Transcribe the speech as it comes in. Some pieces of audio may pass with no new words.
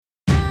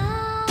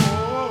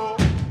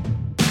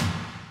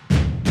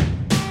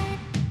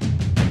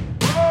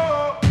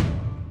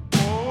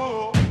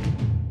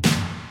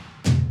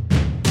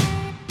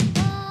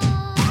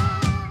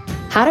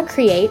How to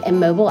create a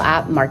mobile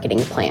app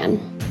marketing plan.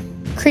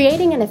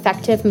 Creating an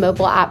effective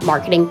mobile app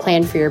marketing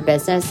plan for your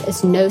business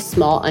is no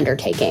small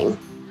undertaking.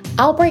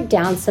 I'll break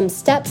down some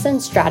steps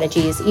and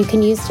strategies you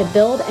can use to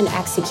build and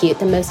execute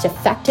the most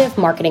effective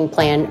marketing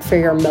plan for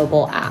your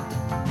mobile app.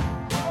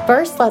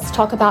 First, let's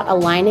talk about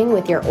aligning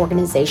with your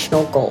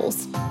organizational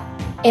goals.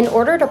 In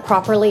order to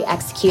properly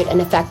execute an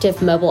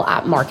effective mobile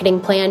app marketing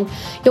plan,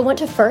 you'll want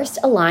to first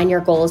align your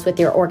goals with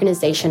your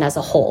organization as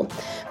a whole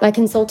by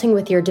consulting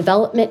with your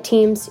development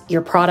teams,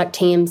 your product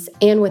teams,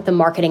 and with the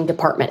marketing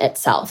department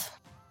itself.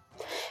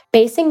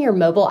 Basing your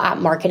mobile app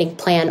marketing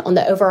plan on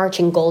the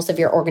overarching goals of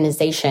your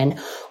organization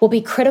will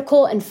be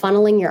critical in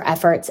funneling your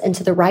efforts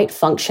into the right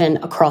function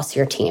across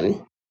your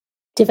team.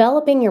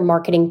 Developing your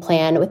marketing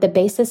plan with the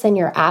basis in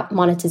your app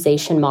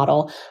monetization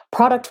model,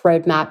 product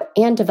roadmap,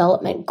 and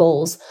development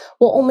goals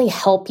will only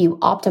help you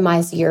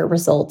optimize your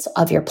results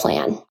of your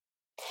plan.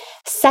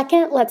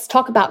 Second, let's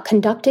talk about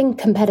conducting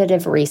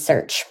competitive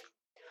research.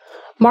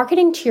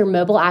 Marketing to your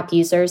mobile app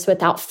users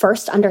without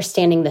first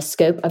understanding the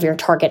scope of your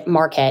target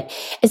market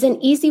is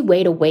an easy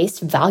way to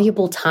waste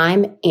valuable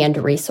time and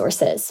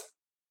resources.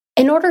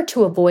 In order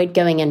to avoid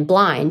going in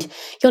blind,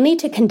 you'll need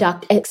to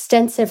conduct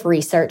extensive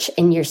research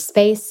in your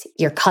space,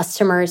 your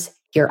customers,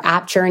 your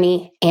app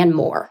journey, and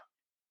more.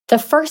 The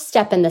first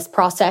step in this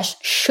process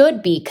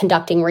should be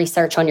conducting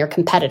research on your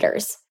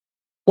competitors.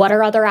 What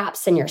are other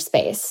apps in your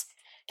space?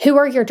 Who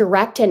are your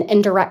direct and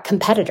indirect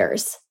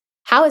competitors?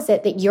 How is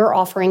it that your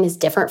offering is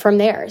different from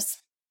theirs?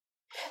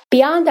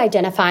 Beyond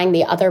identifying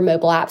the other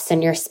mobile apps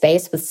in your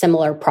space with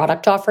similar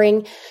product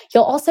offering,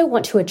 you'll also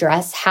want to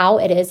address how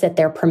it is that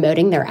they're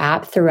promoting their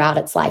app throughout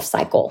its life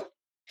cycle.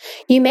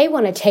 You may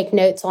want to take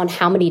notes on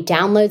how many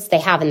downloads they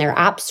have in their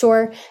app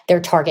store, their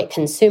target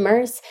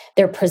consumers,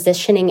 their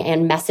positioning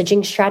and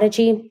messaging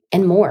strategy,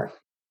 and more.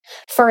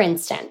 For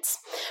instance,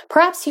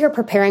 perhaps you're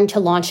preparing to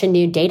launch a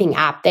new dating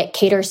app that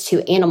caters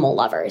to animal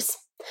lovers.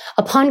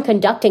 Upon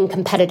conducting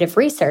competitive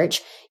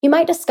research, you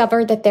might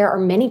discover that there are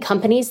many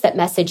companies that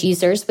message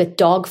users with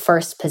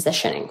dog-first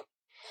positioning.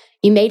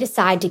 You may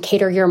decide to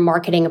cater your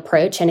marketing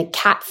approach in a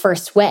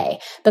cat-first way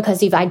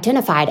because you've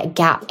identified a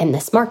gap in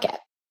this market.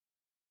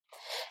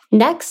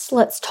 Next,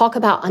 let's talk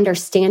about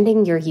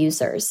understanding your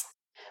users.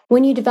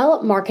 When you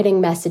develop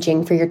marketing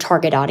messaging for your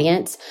target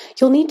audience,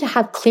 you'll need to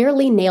have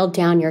clearly nailed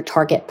down your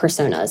target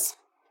personas.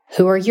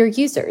 Who are your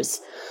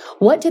users?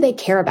 What do they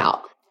care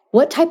about?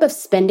 What type of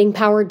spending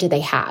power do they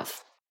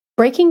have?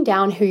 Breaking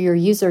down who your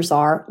users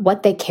are,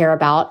 what they care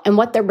about, and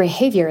what their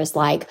behavior is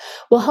like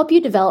will help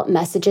you develop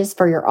messages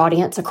for your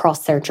audience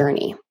across their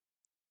journey.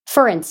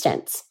 For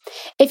instance,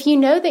 if you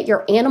know that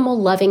your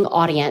animal-loving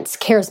audience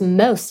cares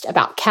most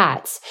about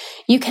cats,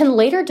 you can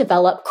later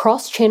develop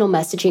cross-channel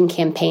messaging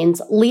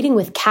campaigns leading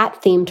with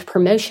cat-themed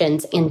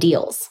promotions and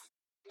deals.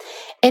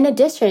 In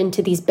addition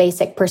to these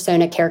basic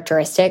persona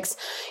characteristics,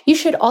 you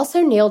should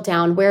also nail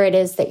down where it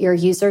is that your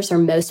users are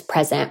most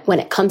present when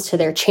it comes to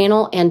their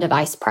channel and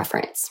device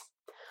preference.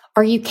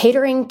 Are you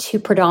catering to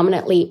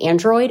predominantly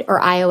Android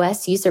or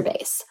iOS user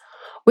base?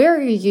 Where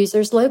are your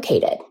users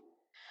located?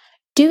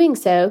 Doing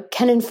so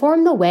can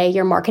inform the way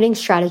your marketing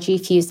strategy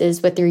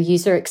fuses with your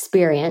user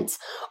experience,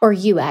 or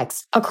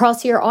UX,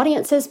 across your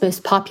audience's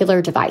most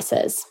popular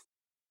devices.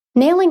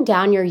 Nailing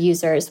down your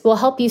users will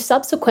help you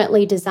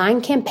subsequently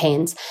design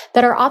campaigns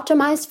that are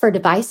optimized for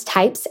device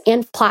types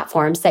and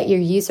platforms that your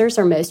users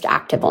are most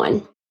active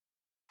on.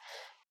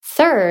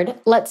 Third,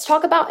 let's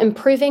talk about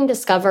improving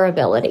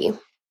discoverability.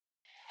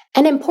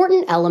 An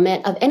important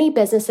element of any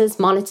business's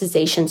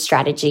monetization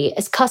strategy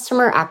is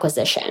customer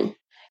acquisition.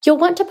 You'll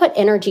want to put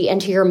energy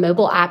into your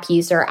mobile app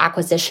user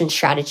acquisition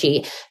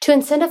strategy to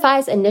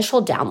incentivize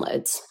initial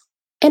downloads.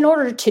 In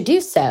order to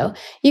do so,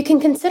 you can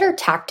consider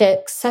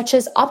tactics such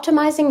as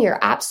optimizing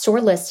your app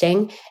store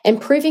listing,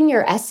 improving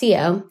your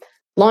SEO,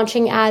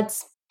 launching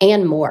ads,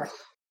 and more.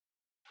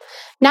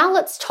 Now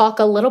let's talk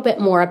a little bit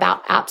more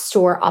about App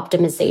Store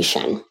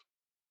optimization.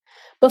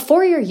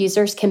 Before your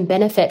users can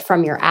benefit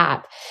from your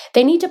app,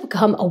 they need to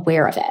become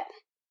aware of it.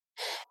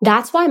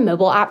 That's why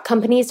mobile app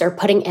companies are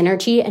putting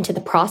energy into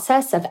the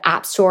process of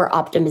App Store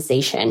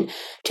optimization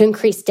to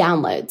increase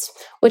downloads,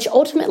 which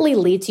ultimately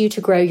leads you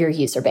to grow your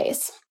user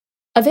base.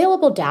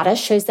 Available data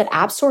shows that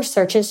App Store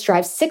searches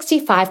drive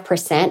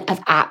 65%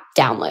 of app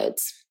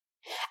downloads.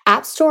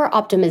 App Store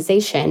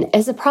optimization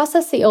is a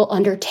process that you'll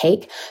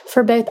undertake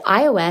for both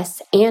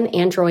iOS and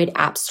Android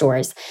app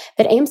stores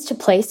that aims to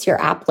place your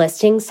app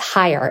listings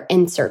higher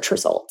in search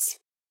results.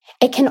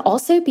 It can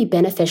also be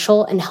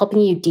beneficial in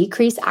helping you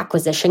decrease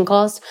acquisition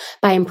costs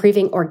by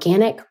improving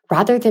organic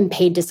rather than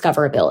paid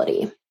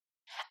discoverability.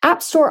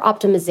 App Store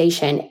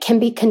optimization can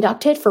be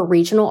conducted for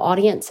regional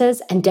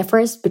audiences and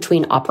differs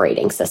between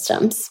operating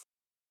systems.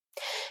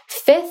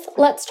 Fifth,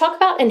 let's talk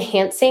about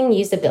enhancing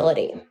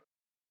usability.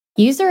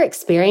 User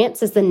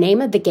experience is the name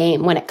of the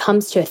game when it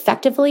comes to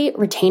effectively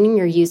retaining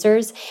your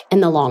users in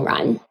the long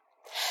run.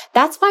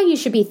 That's why you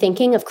should be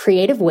thinking of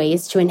creative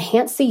ways to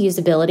enhance the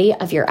usability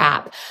of your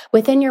app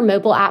within your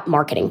mobile app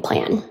marketing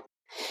plan.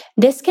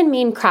 This can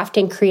mean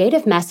crafting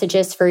creative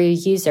messages for your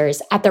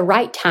users at the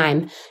right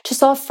time to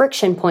solve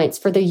friction points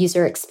for the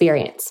user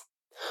experience.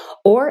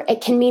 Or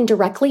it can mean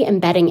directly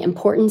embedding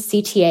important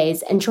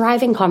CTAs and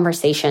driving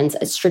conversations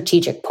at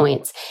strategic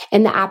points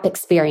in the app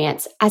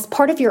experience as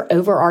part of your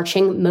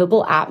overarching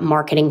mobile app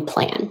marketing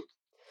plan.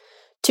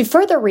 To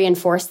further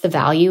reinforce the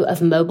value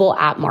of mobile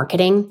app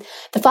marketing,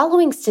 the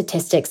following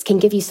statistics can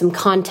give you some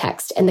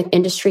context and the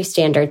industry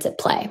standards at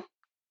play.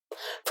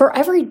 For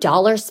every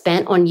dollar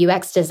spent on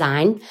UX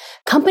design,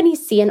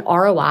 companies see an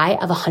ROI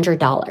of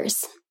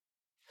 $100.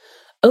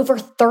 Over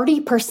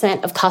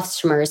 30% of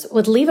customers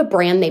would leave a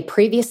brand they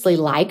previously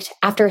liked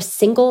after a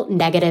single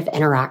negative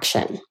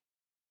interaction.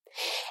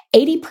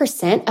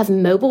 80% of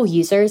mobile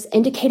users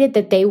indicated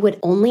that they would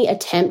only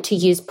attempt to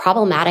use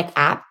problematic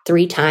app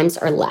 3 times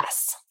or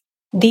less.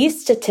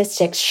 These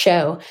statistics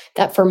show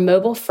that for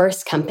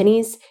mobile-first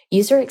companies,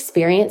 user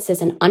experience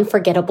is an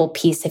unforgettable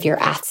piece of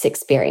your app's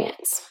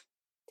experience.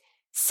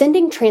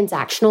 Sending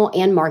transactional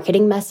and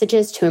marketing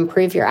messages to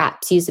improve your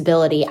app's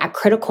usability at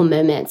critical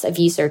moments of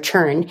user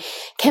churn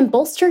can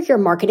bolster your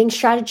marketing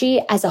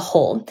strategy as a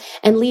whole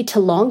and lead to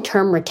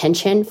long-term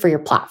retention for your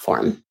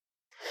platform.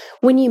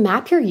 When you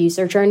map your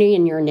user journey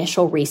in your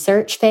initial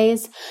research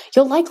phase,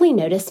 you'll likely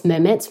notice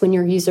moments when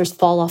your users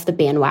fall off the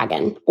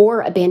bandwagon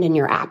or abandon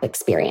your app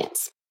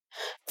experience.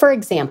 For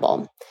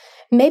example,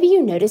 maybe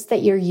you notice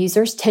that your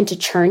users tend to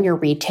churn your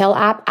retail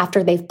app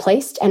after they've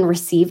placed and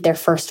received their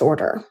first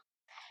order.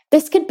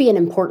 This could be an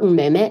important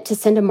moment to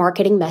send a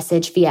marketing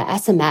message via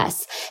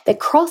SMS that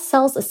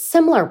cross-sells a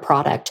similar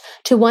product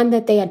to one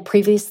that they had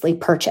previously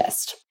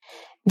purchased.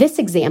 This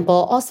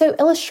example also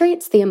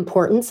illustrates the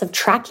importance of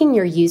tracking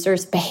your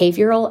users'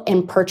 behavioral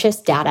and purchase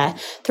data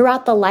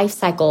throughout the life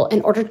cycle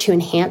in order to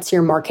enhance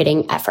your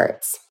marketing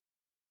efforts.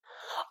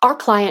 Our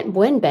client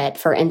WinBet,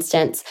 for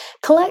instance,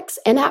 collects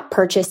in-app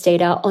purchase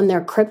data on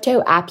their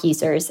crypto app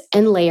users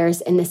and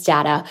layers in this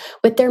data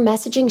with their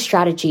messaging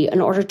strategy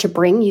in order to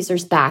bring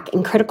users back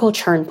in critical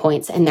churn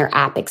points in their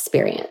app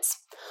experience,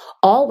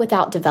 all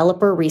without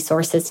developer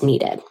resources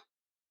needed.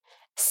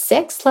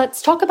 6,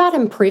 let's talk about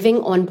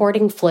improving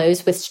onboarding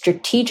flows with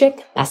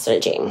strategic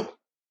messaging.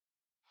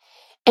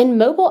 In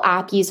mobile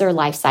app user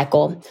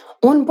lifecycle,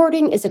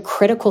 onboarding is a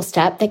critical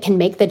step that can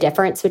make the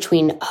difference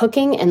between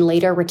hooking and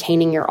later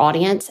retaining your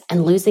audience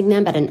and losing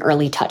them at an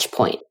early touch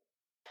point.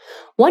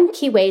 One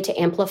key way to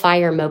amplify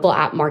your mobile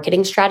app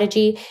marketing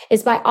strategy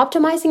is by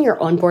optimizing your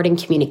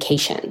onboarding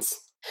communications.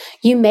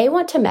 You may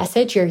want to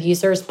message your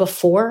users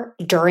before,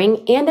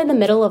 during, and in the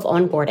middle of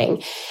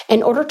onboarding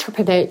in order to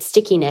promote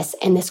stickiness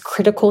in this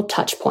critical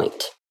touch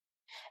point.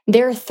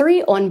 There are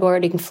 3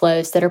 onboarding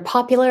flows that are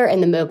popular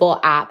in the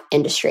mobile app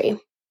industry.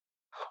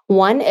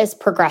 1 is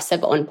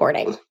progressive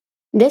onboarding.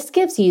 This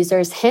gives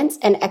users hints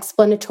and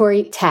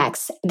explanatory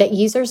text that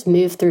users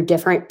move through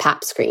different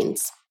PAP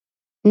screens.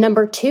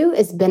 Number 2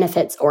 is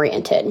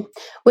benefits-oriented,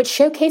 which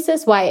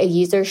showcases why a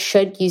user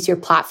should use your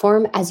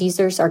platform as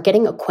users are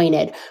getting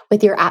acquainted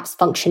with your app's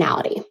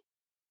functionality.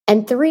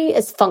 And 3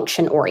 is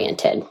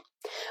function-oriented,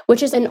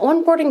 which is an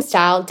onboarding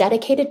style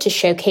dedicated to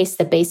showcase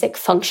the basic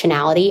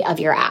functionality of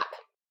your app.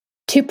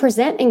 To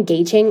present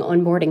engaging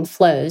onboarding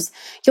flows,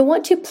 you'll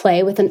want to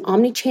play with an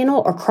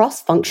omnichannel or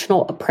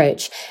cross-functional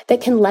approach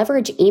that can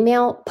leverage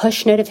email,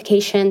 push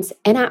notifications,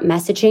 in-app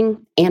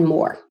messaging, and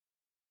more.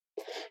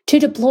 To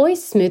deploy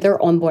smoother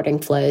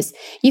onboarding flows,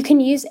 you can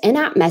use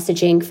in-app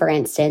messaging, for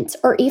instance,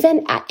 or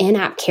even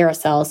in-app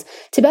carousels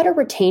to better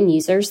retain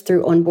users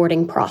through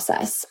onboarding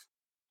process.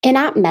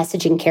 In-app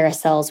messaging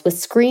carousels with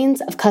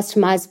screens of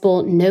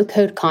customizable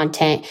no-code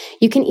content,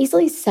 you can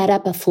easily set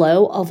up a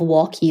flow of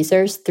walk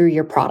users through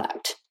your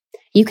product.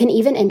 You can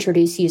even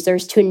introduce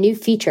users to a new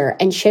feature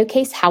and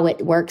showcase how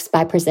it works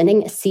by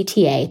presenting a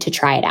CTA to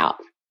try it out.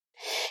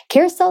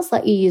 Carousels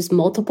let you use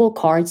multiple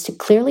cards to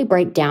clearly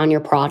break down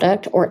your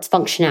product or its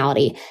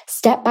functionality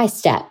step by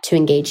step to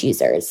engage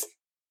users.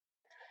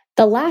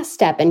 The last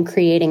step in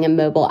creating a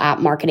mobile app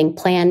marketing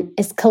plan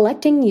is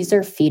collecting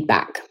user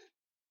feedback.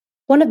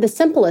 One of the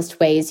simplest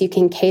ways you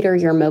can cater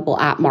your mobile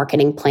app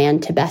marketing plan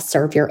to best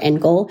serve your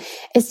end goal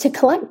is to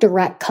collect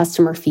direct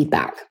customer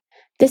feedback.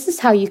 This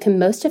is how you can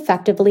most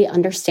effectively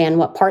understand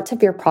what parts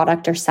of your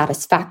product are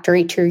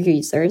satisfactory to your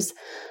users,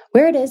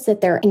 where it is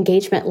that their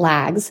engagement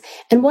lags,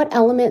 and what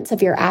elements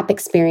of your app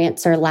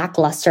experience are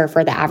lackluster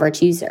for the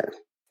average user.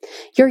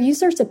 Your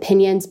users'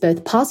 opinions,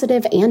 both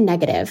positive and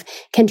negative,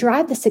 can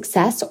drive the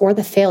success or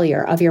the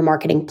failure of your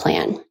marketing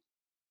plan.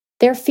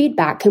 Their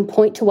feedback can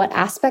point to what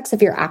aspects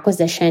of your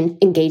acquisition,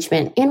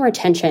 engagement, and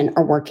retention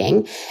are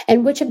working,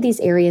 and which of these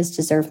areas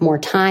deserve more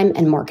time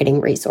and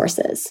marketing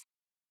resources.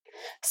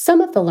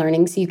 Some of the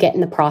learnings you get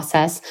in the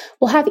process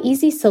will have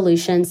easy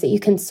solutions that you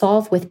can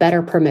solve with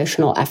better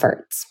promotional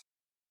efforts.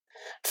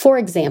 For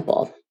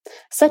example,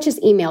 such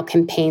as email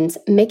campaigns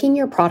making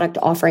your product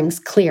offerings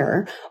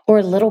clearer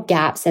or little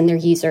gaps in their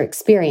user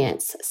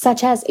experience,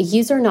 such as a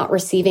user not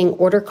receiving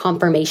order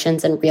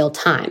confirmations in real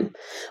time,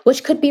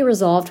 which could be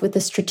resolved with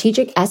a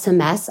strategic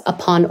SMS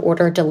upon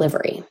order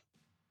delivery.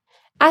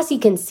 As you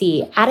can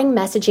see, adding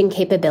messaging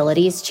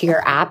capabilities to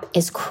your app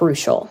is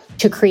crucial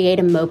to create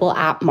a mobile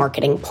app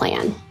marketing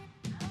plan.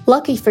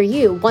 Lucky for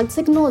you,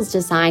 OneSignal is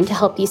designed to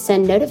help you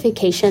send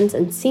notifications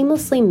and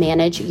seamlessly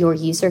manage your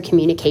user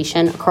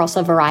communication across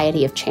a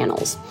variety of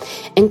channels,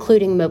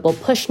 including mobile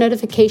push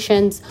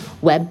notifications,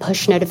 web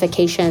push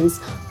notifications,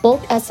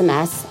 bulk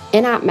SMS,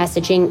 in-app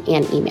messaging,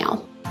 and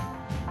email.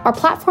 Our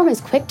platform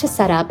is quick to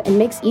set up and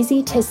makes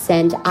easy to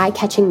send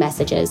eye-catching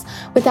messages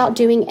without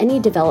doing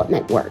any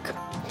development work.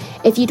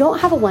 If you don't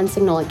have a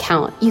OneSignal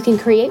account, you can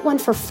create one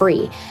for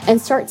free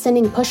and start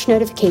sending push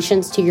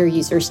notifications to your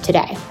users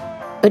today.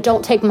 But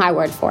don't take my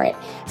word for it.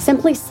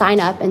 Simply sign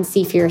up and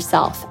see for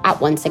yourself at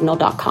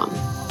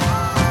onesignal.com.